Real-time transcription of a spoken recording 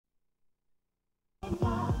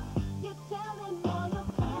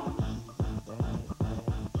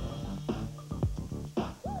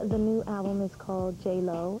the new album is called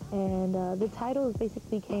J.Lo, and the title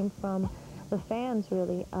basically came from the fans,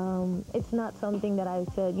 really. It's not something that I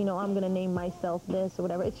said, I'm going to name myself this or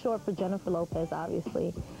whatever. It's short for Jennifer Lopez,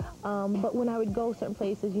 obviously. But when I would go certain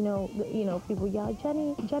places, people yell,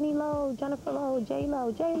 Jenny Lo, Jennifer Lo,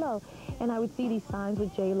 J.Lo, J.Lo. And I would see these signs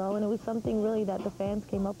with J.Lo, and it was something really that the fans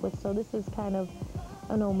came up with. So this is kind of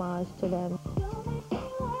an homage to them.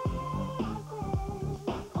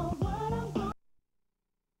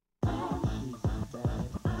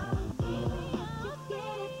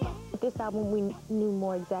 This album, we knew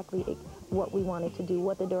more exactly what we wanted to do,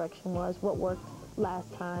 what the direction was, what worked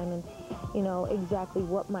last time, and exactly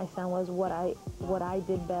what my sound was, what I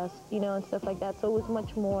did best, and stuff like that. So it was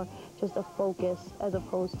much more just a focus as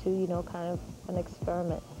opposed to kind of an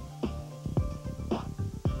experiment.